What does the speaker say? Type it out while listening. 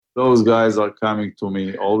those guys are coming to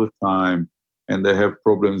me all the time, and they have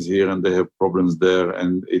problems here and they have problems there,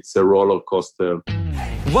 and it's a roller coaster.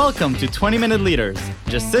 Welcome to 20-Minute Leaders.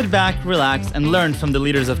 Just sit back, relax, and learn from the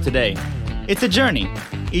leaders of today. It's a journey.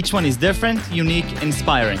 Each one is different, unique,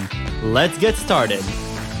 inspiring. Let's get started.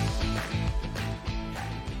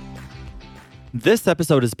 This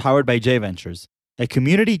episode is powered by J Ventures, a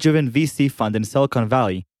community-driven VC fund in Silicon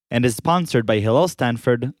Valley, and is sponsored by Hillel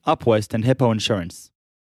Stanford, UpWest, and Hippo Insurance.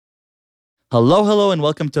 Hello, and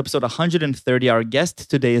welcome to episode 130. Our guest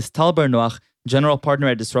today is Tal Bar-Noach, General Partner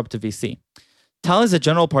at Disruptive VC. Tal is a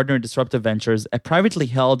General Partner at Disruptive Ventures, a privately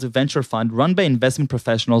held venture fund run by investment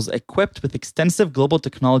professionals equipped with extensive global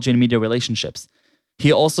technology and media relationships.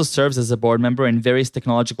 He also serves as a board member in various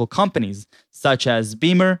technological companies, such as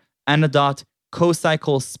Beamer, Anadot,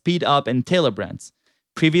 CoCycle, SpeedUp, and Taylor Brands.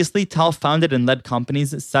 Previously, Tal founded and led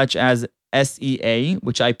companies such as SEA,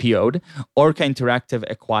 which IPO'd, Orca Interactive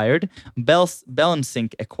acquired, Bell &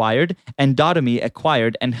 Sync acquired, and Dotomy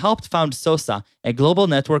acquired, and helped found SOSA, a global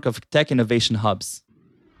network of tech innovation hubs.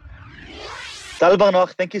 Tal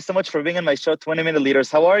Bar-Noach, thank you so much for being on my show, 20-Minute Leaders.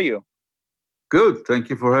 How are you? Good, thank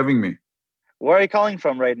you for having me. Where are you calling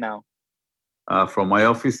from right now? From my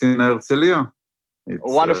office in Herzliya.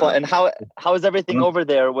 Wonderful. And how is everything over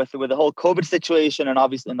there with the whole COVID situation and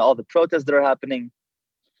obviously and all the protests that are happening?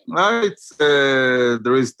 There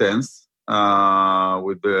is tense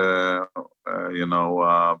with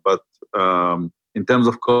but in terms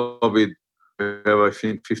of COVID, we have, I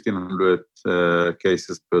think, 1,500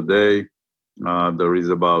 cases per day. There is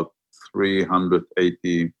about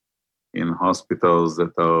 380 in hospitals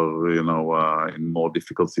that are, in more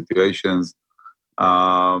difficult situations.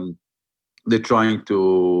 They're trying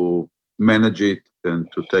to manage it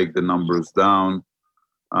and to take the numbers down.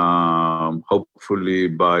 Hopefully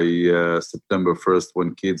by September 1st,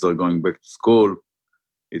 when kids are going back to school,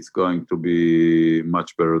 it's going to be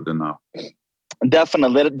much better than now.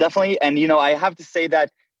 Definitely. And, I have to say that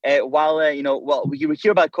while we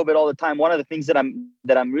hear about COVID all the time, one of the things that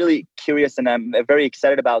I'm really curious and I'm very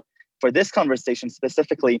excited about for this conversation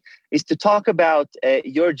specifically is to talk about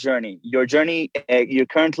your journey. You're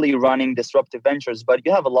currently running Disruptive Ventures, but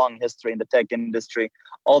you have a long history in the tech industry,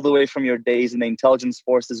 all the way from your days in the intelligence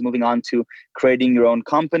forces, moving on to creating your own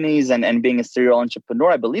companies and being a serial entrepreneur.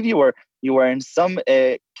 I believe you were in some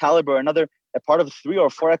caliber, a part of 3 or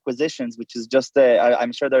 4 acquisitions, which is just,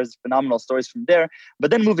 I'm sure there's phenomenal stories from there. But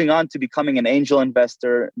then moving on to becoming an angel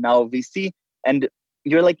investor, now VC, and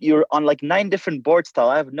you're on 9 different boards, Tal.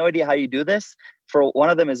 I have no idea how you do this. For one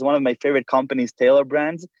of them is one of my favorite companies, Taylor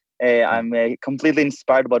Brands. I'm completely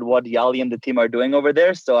inspired about what Yali and the team are doing over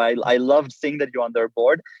there. So I loved seeing that you're on their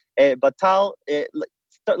board. But Tal,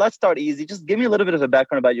 let's start easy. Just give me a little bit of a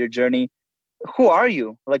background about your journey. Who are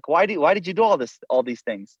you? Why did you do all these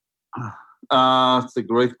things? It's a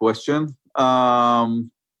great question. So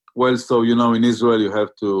in Israel you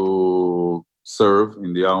have to serve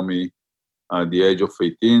in the army at the age of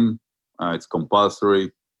 18. It's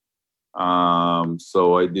compulsory.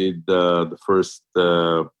 So I did the first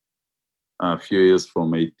few years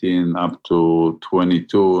from 18 up to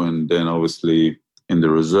 22, and then obviously in the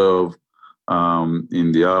reserve.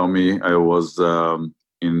 In the army, I was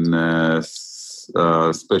in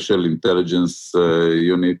special intelligence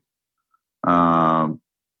unit.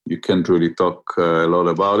 You can't really talk a lot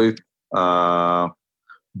about it.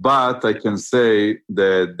 But I can say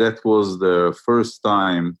that was the first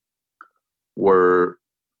time where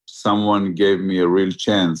someone gave me a real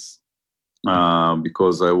chance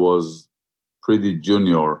because I was pretty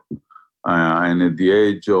junior. And at the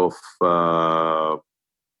age of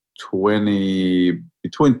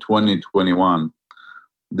between 20 and 21,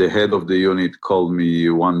 the head of the unit called me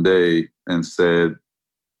one day and said,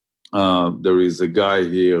 there is a guy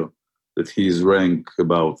here that he's ranked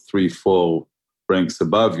about 3-4 ranks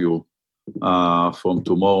above you. From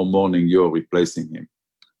tomorrow morning, you're replacing him,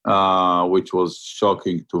 which was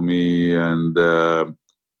shocking to me, and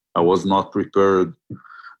I was not prepared.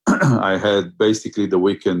 I had basically the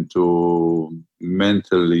weekend to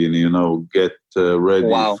mentally, get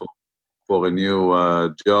ready for a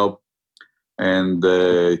new job. And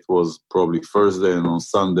it was probably Thursday, and on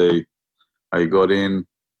Sunday, I got in,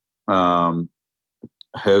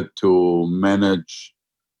 had to manage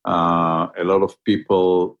a lot of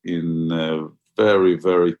people in a very,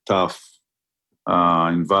 very tough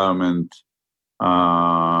environment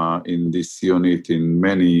in this unit in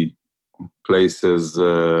many places.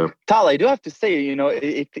 Tal, I do have to say,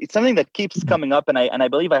 it's something that keeps coming up, and I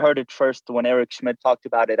believe I heard it first when Eric Schmidt talked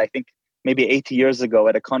about it, I think maybe 80 years ago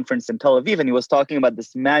at a conference in Tel Aviv, and he was talking about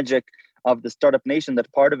this magic of the Startup Nation,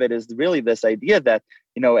 that part of it is really this idea that,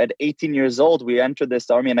 at 18 years old, we entered this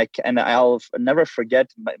army, and I'll never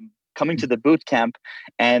forget coming to the boot camp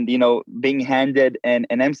and, being handed an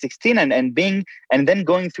M16 and then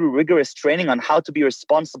going through rigorous training on how to be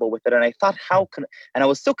responsible with it. And I thought, and I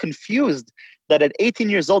was so confused that at 18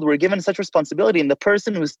 years old, we're given such responsibility. And the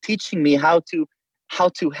person who's teaching me how to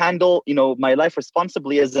handle, my life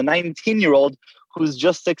responsibly as a 19-year-old who's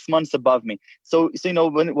just 6 months above me. So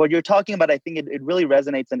what you're talking about, I think it really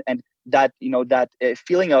resonates, and that, that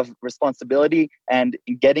feeling of responsibility and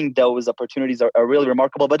getting those opportunities are really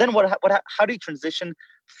remarkable. But then how do you transition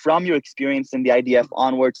from your experience in the IDF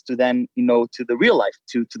onwards to then, to the real life,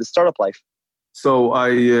 to the startup life? So I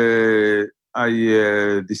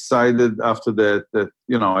decided after that,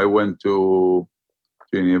 I went to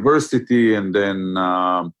university, and then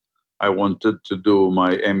I wanted to do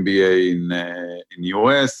my MBA in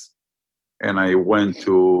US, and I went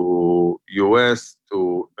to US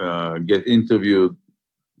to get interviewed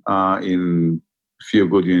in a few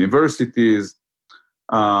good universities,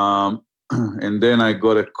 and then I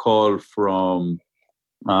got a call from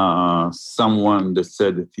someone that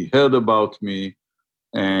said that he heard about me,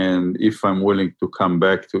 and if I'm willing to come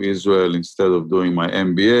back to Israel instead of doing my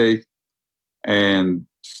MBA and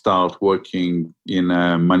start working in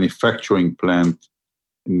a manufacturing plant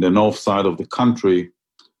in the north side of the country.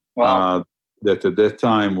 Wow. That at that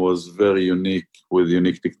time was very unique, with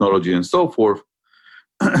unique technology and so forth.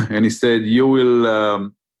 And he said, you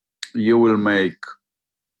will make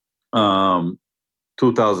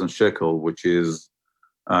 2,000 shekel, which is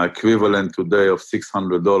equivalent today of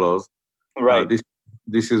 $600. Right.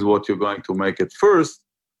 This is what you're going to make at first,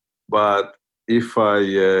 but if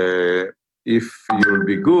you'll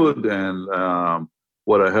be good and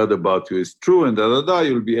what I heard about you is true and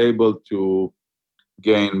you'll be able to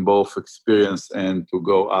gain both experience and to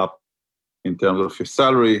go up in terms of your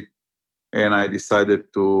salary. And I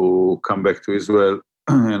decided to come back to Israel,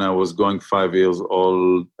 and I was going 5 years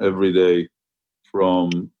old every day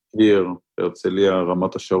from here, Herzliya,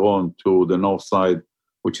 Ramat HaSharon, to the north side,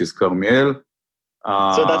 which is Carmiel.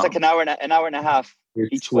 So that's like an hour and a half.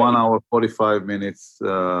 It's 1 hour, 45 minutes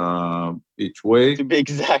each way. To be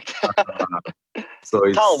exact.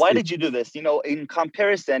 Tal, why did you do this? In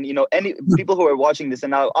comparison, any people who are watching this,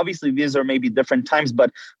 and now obviously these are maybe different times,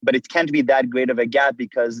 but it can't be that great of a gap,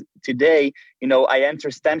 because today, I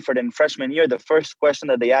enter Stanford in freshman year. The first question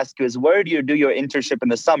that they ask you is, where do you do your internship in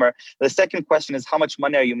the summer? The second question is, how much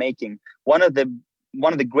money are you making? One of the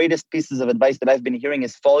greatest pieces of advice that I've been hearing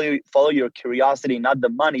is follow your curiosity, not the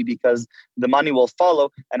money, because the money will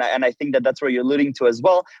follow. And I think that's where you're alluding to as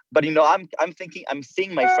well. But I'm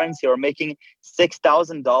seeing my friends here are making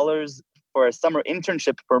 $6,000 for a summer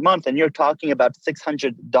internship per month, and you're talking about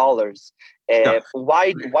 $600.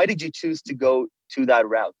 Why did you choose to go to that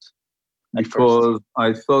route? Because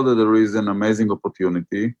I thought that there is an amazing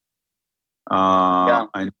opportunity.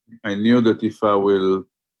 I knew that if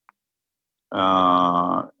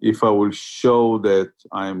I will show that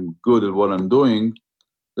I'm good at what I'm doing,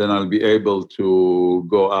 then I'll be able to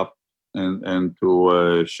go up and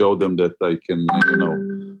to show them that I can,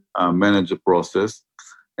 manage the process.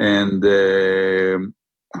 And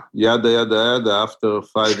after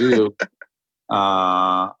 5 years,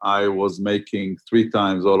 I was making 3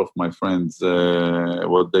 times all of my friends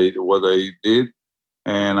what they did,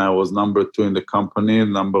 and I was number 2 in the company,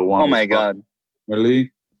 number 1. Oh my God!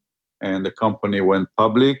 Family. And the company went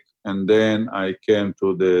public, and then I came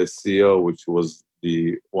to the CEO, which was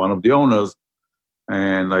one of the owners,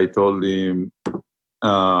 and I told him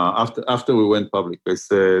after we went public, I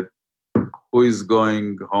said, "Who is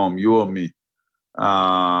going home, you or me?"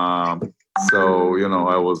 So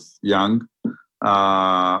I was young.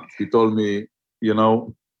 He told me,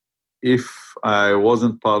 if I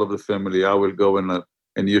wasn't part of the family, I will go and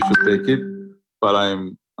you should take it. But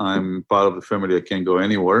I'm part of the family. I can't go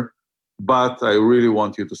anywhere. But I really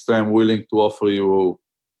want you to stay. I'm willing to offer you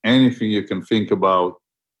anything you can think about.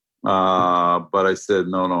 But I said,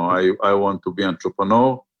 no, I want to be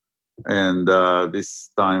entrepreneur, and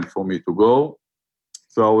this time for me to go.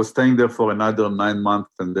 So I was staying there for another 9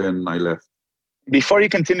 months, and then I left. Before you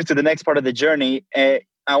continue to the next part of the journey,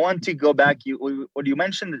 I want to go back. What you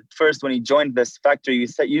mentioned first when you joined this factory, you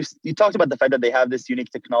said you talked about the fact that they have this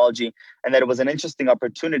unique technology and that it was an interesting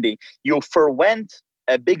opportunity. You forwent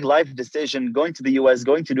a big life decision, going to the US,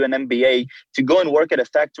 going to do an MBA, to go and work at a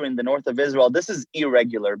factory in the north of Israel. This is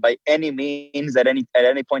irregular by any means at any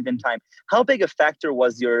point in time. How big a factor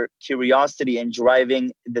was your curiosity in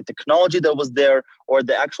driving the technology that was there, or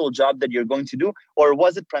the actual job that you're going to do? Or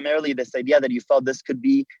was it primarily this idea that you felt this could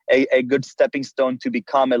be a good stepping stone to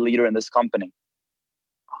become a leader in this company?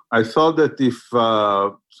 I thought that it's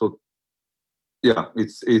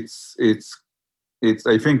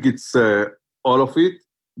I think it's all of it,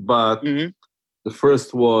 but the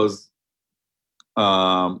first was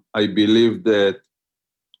I believe that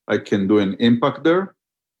I can do an impact there.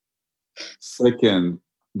 Second,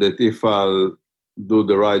 that if I'll do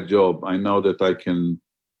the right job, I know that I can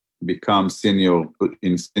become senior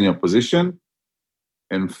position.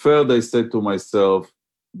 And third, I said to myself,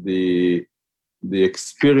 the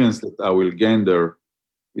experience that I will gain there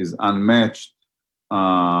is unmatched.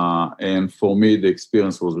 And for me, the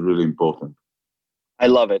experience was really important. I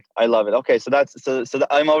love it. Okay, so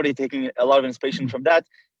I'm already taking a lot of inspiration from that.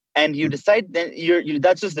 And you decide that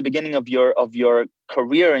that's just the beginning of your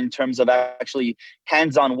career in terms of actually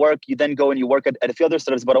hands-on work. You then go and you work at a few other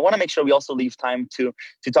startups. But I want to make sure we also leave time to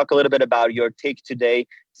talk a little bit about your take today.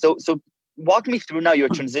 So walk me through now your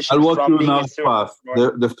transition. I'll walk you now fast.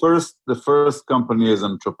 The first company as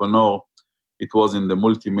an entrepreneur, it was in the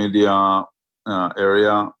multimedia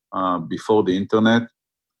area before the internet,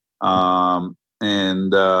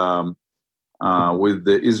 and with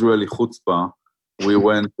the Israeli chutzpah, we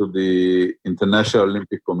went to the International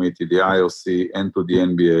Olympic Committee, the IOC, and to the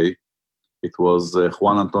NBA. It was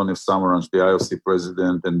Juan Antonio Samaranch, the IOC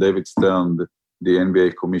president, and David Stern, the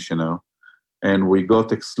NBA commissioner. And we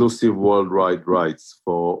got exclusive worldwide rights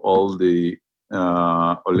for all the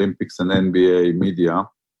Olympics and NBA media.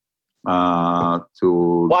 Why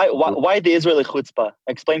the Israeli chutzpah?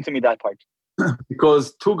 Explain to me that part.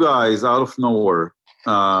 Because two guys out of nowhere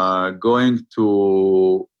going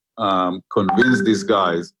to convince these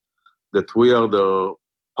guys that we are their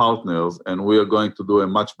partners and we are going to do a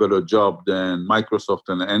much better job than Microsoft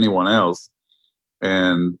and anyone else.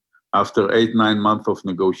 And after 8-9 months of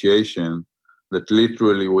negotiation, that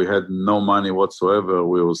literally we had no money whatsoever.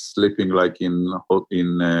 We were sleeping like in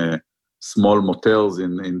small motels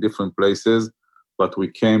in different places, but we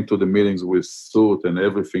came to the meetings with suit and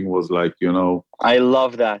everything was like, I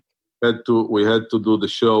love that. We had to do the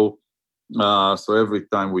show. So every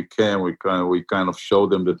time we came, we kind of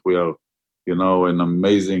showed them that we are, an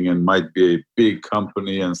amazing and might be a big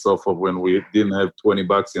company and so forth when we didn't have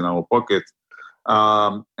 $20 in our pocket.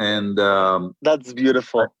 That's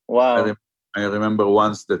beautiful. Wow. I remember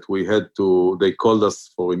once that they called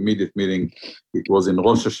us for immediate meeting. It was in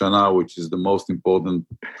Rosh Hashanah, which is the most important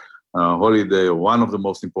holiday, or one of the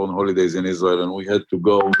most important holidays in Israel. And we had to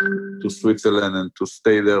go to Switzerland and to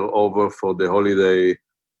stay there over for the holiday,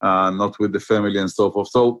 not with the family and so forth.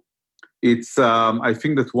 So it's, I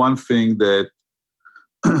think that one thing that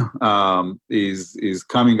is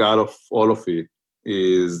coming out of all of it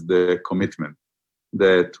is the commitment.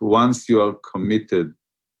 That once you are committed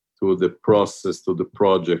to the process, to the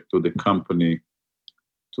project, to the company,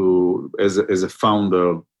 as a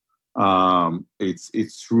founder,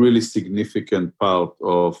 it's really significant part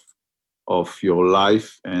of your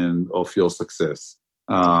life and of your success.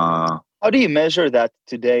 How do you measure that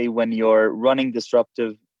today when you're running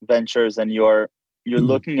disruptive ventures and you're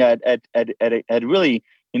looking at really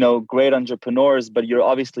great entrepreneurs, but you're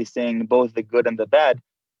obviously saying both the good and the bad?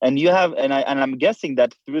 And you have, and I'm guessing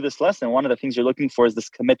that through this lesson, one of the things you're looking for is this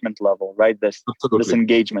commitment level, right? This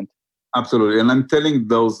engagement. Absolutely. And I'm telling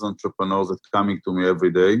those entrepreneurs that are coming to me every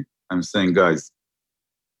day, I'm saying, guys,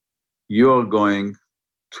 you're going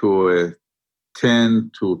to a 10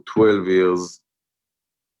 to 12 years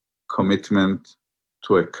commitment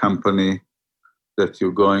to a company that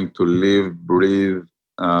you're going to live, breathe,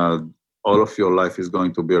 all of your life is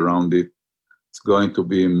going to be around it. It's going to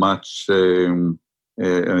be much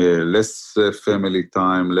less family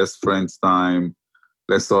time, less friends time,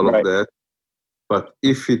 less all of that. But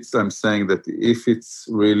I'm saying that if it's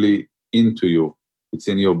really into you, it's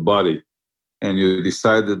in your body, and you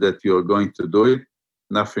decided that you're going to do it,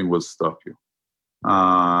 nothing will stop you.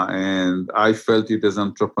 And I felt it as an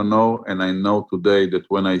entrepreneur, and I know today that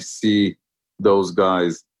when I see those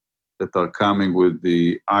guys that are coming with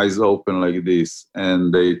the eyes open like this,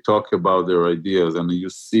 and they talk about their ideas, and you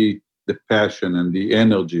see the passion and the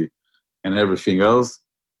energy and everything else,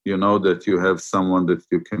 you know that you have someone that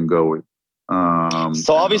you can go with.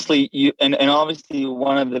 So obviously, obviously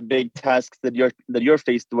one of the big tasks that you're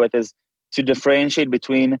faced with is to differentiate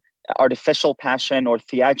between artificial passion or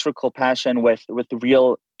theatrical passion with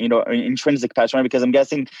real intrinsic passion, right? Because I'm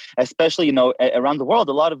guessing, especially, around the world,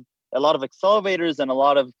 a lot of accelerators and a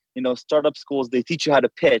lot of, startup schools, they teach you how to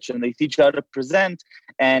pitch and they teach you how to present.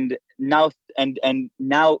 And now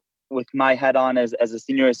with my hat on as a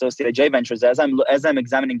senior associate at J Ventures, as I'm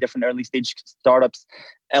examining different early stage startups,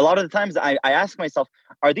 a lot of the times I ask myself,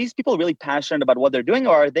 are these people really passionate about what they're doing,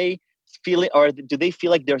 or do they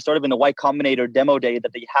feel like they're sort of in a Y Combinator demo day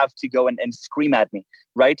that they have to go and scream at me,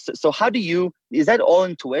 right? So how is that all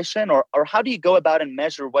intuition, or how do you go about and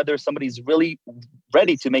measure whether somebody's really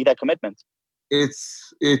ready to make that commitment?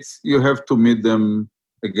 It's you have to meet them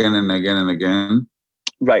again and again and again.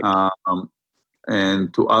 Right.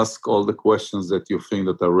 And to ask all the questions that you think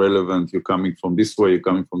that are relevant. You're coming from this way, you're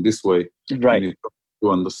coming from this way. Right. And you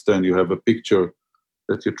understand, you have a picture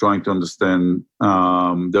that you're trying to understand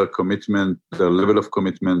their commitment, their level of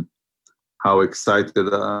commitment, how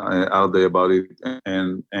excited are they about it,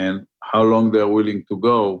 and how long they're willing to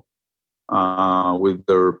go with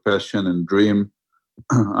their passion and dream.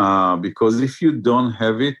 Because if you don't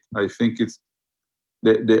have it, I think it's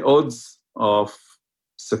the odds of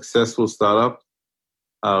successful startup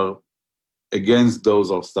are against those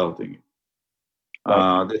who are starting.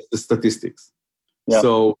 Right. That's the statistics. Yeah.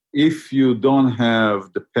 So if you don't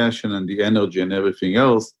have the passion and the energy and everything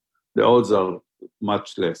else, the odds are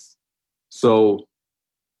much less. So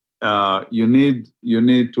you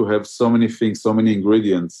need to have so many things, so many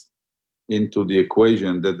ingredients into the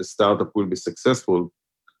equation that the startup will be successful,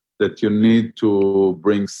 that you need to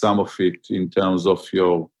bring some of it in terms of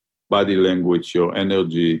your body language, your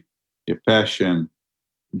energy, your passion,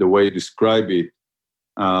 the way you describe it,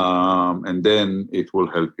 and then it will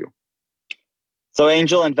help you. So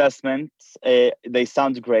angel investments, they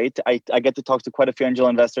sound great. I get to talk to quite a few angel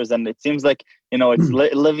investors, and it seems like, it's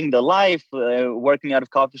living the life, working out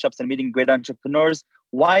of coffee shops and meeting great entrepreneurs.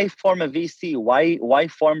 Why form a VC? Why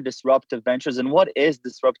form Disruptive Ventures? And what is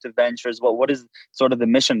Disruptive Ventures? What is sort of the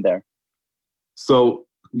mission there? So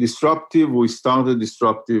we started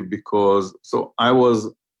Disruptive because, I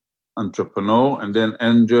was entrepreneur and then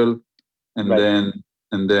angel, and right.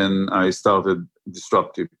 then I started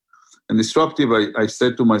Disruptive. And Disruptive, I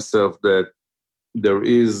said to myself that there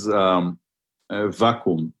is a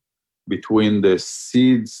vacuum between the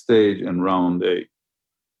seed stage and round A.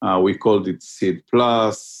 We called it Seed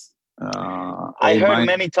Plus. I heard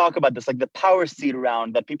many talk about this, like the power seed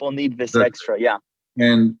round, that people need this extra, yeah.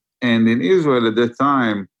 And in Israel at that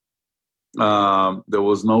time, there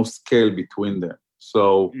was no scale between them.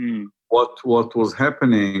 So what was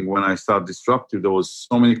happening when I started Disruptive, there was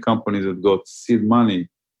so many companies that got seed money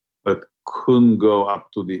but couldn't go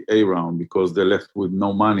up to the A round because they left with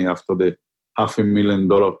no money after the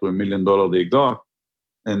 $500,000 to $1 million they got,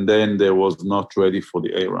 and then they was not ready for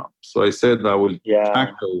the A round. So I said I will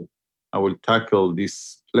tackle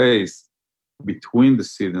this place between the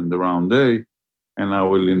seed and the round A, and I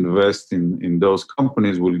will invest in those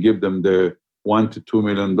companies. Will give them the $1 to $2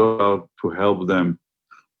 million to help them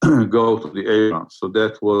go to the A round. So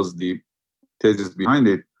that was the thesis behind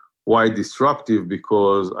it. Why Disruptive?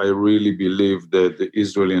 Because I really believe that the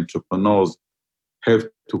Israeli entrepreneurs have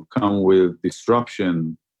to come with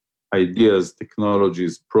disruption, ideas,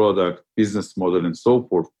 technologies, product, business model, and so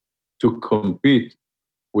forth to compete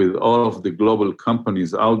with all of the global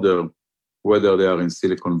companies out there, whether they are in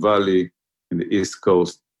Silicon Valley, in the East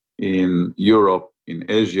Coast, in Europe, in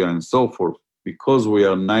Asia, and so forth. Because we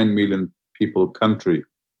are 9 million people country,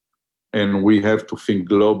 and we have to think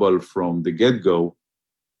global from the get-go.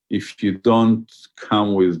 If you don't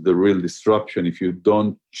come with the real disruption, if you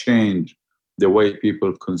don't change the way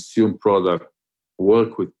people consume product,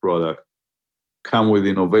 work with product, come with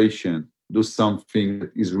innovation, do something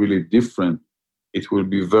that is really different, it will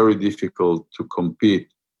be very difficult to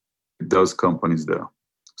compete with those companies there.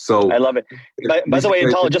 So I love it. By the way,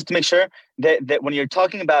 Tal, just to make sure that when you're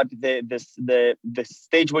talking about the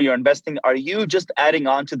stage where you're investing, are you just adding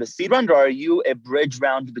on to the seed round, or are you a bridge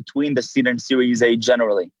round between the seed and Series A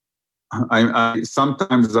generally? I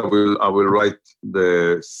sometimes I will write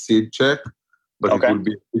the seed check, but it will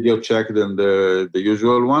be a bigger check than the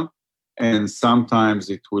usual one, and sometimes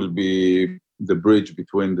it will be the bridge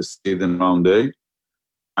between the seed and round A.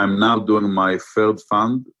 I'm now doing my third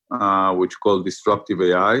fund, which called Disruptive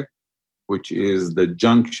AI, which is the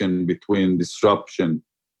junction between disruption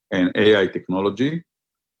and AI technology.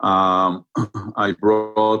 I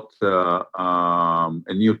brought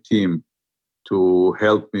a new team to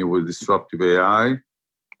help me with Disruptive AI.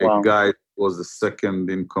 Wow. A guy was the second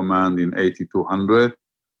in command in 8200.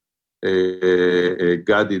 A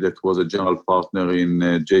Gadi that was a general partner in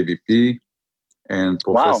JVP, and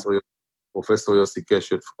Professor Yossi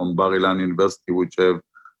Keshet from Bar Ilan University, which have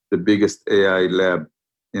the biggest AI lab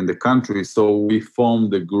in the country. So we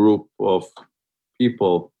formed a group of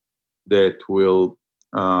people that will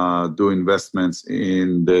do investments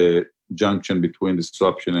in the junction between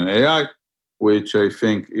disruption and AI, which I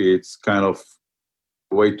think it's kind of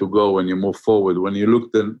the way to go when you move forward. When you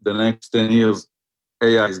look the next 10 years,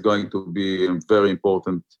 AI is going to be a very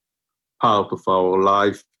important part of our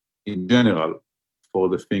life in general for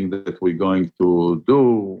the thing that we're going to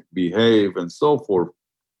do, behave, and so forth.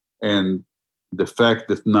 And the fact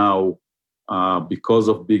that now, because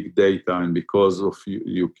of big data and because of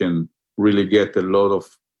you can really get a lot of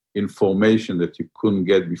information that you couldn't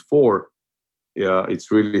get before,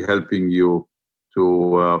 it's really helping you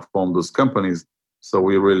to form those companies. So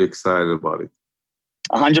we're really excited about it.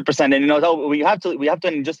 100%. And we have to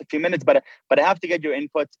in just a few minutes, but I have to get your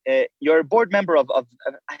input. You're a board member of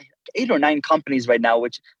 8 or 9 companies right now,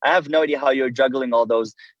 which I have no idea how you're juggling all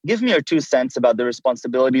those. Give me your 2 cents about the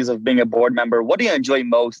responsibilities of being a board member. What do you enjoy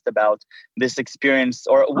most about this experience,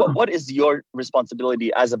 or what is your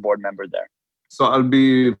responsibility as a board member there? So I'll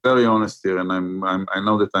be very honest here, and I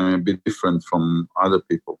know that I'm a bit different from other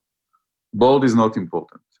people. Board is not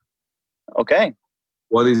important. Okay.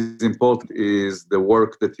 What is important is the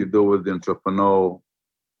work that you do with the entrepreneur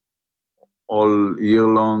all year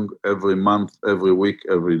long, every month, every week,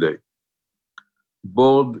 every day.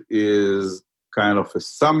 Board is kind of a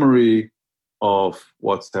summary of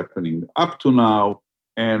what's happening up to now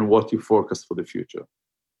and what you forecast for the future.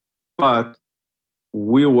 But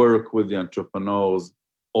we work with the entrepreneurs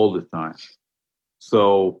all the time.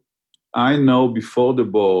 So I know before the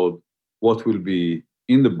board what will be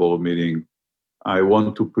in the board meeting. I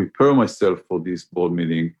want to prepare myself for this board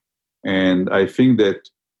meeting. And I think that,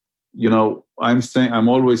 I'm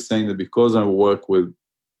always saying that because I work with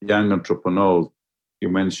young entrepreneurs, you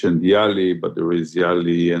mentioned Yali, but there is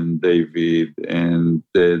Yali and David and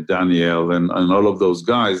Daniel and all of those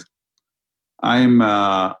guys. I'm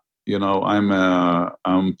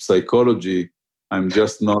psychology. I'm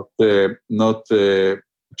just not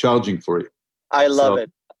charging for it. I love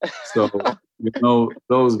it. So,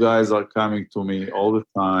 those guys are coming to me all the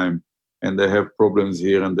time, and they have problems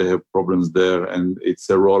here and they have problems there, and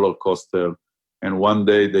it's a roller coaster. And one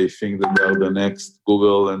day they think that they're the next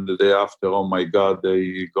Google, and the day after, oh my God,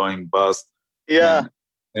 they're going bust. Yeah.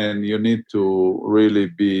 And you need to really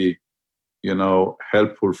be,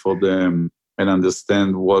 helpful for them and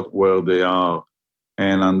understand where they are,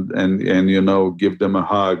 and give them a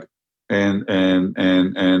hug. And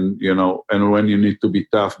when you need to be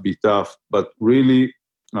tough. But really,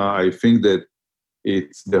 I think that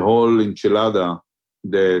it's the whole enchilada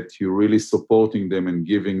that you're really supporting them and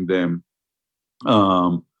giving them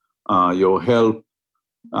your help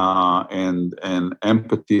and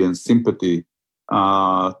empathy and sympathy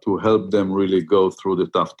to help them really go through the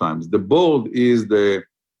tough times. The board is the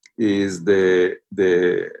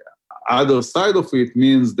other side of it,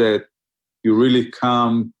 means that you really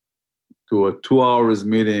come to a 2 hours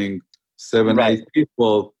meeting, 7, 8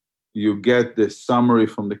 people, you get the summary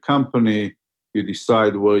from the company, you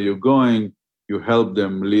decide where you're going, you help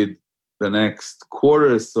them lead the next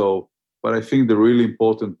quarter or so. But I think the really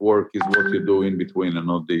important work is what you do in between and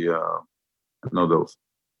not those.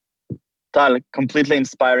 Tal, completely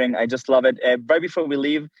inspiring. I just love it. Right before we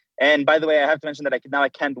leave, and by the way, I have to mention that I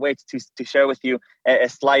can't wait to share with you a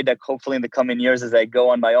slide deck, hopefully in the coming years as I go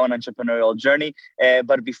on my own entrepreneurial journey.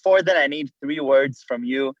 But before that, I need 3 words from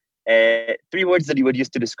you, 3 words that you would use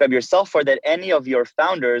to describe yourself, or that any of your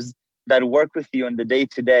founders that work with you in the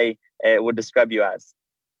day-to-day would describe you as.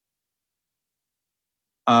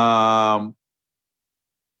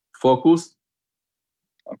 Focus.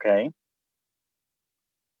 Okay.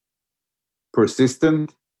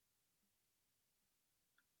 Persistent.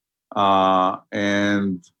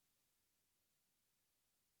 And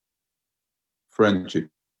friendship.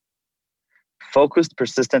 Focused,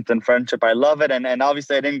 persistent, and friendship. I love it. And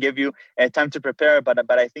obviously I didn't give you time to prepare, but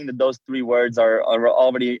I think that those 3 words are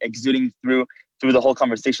already exuding through the whole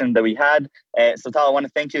conversation that we had. So Tal, I want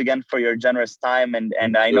to thank you again for your generous time. And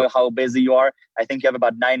I know how busy you are. I think you have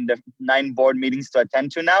about 9 board meetings to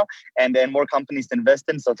attend to now, and then more companies to invest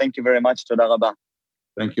in. So thank you very much. Toda rabba.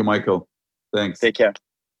 Thank you, Michael. Thanks. Take care.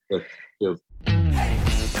 Cheers.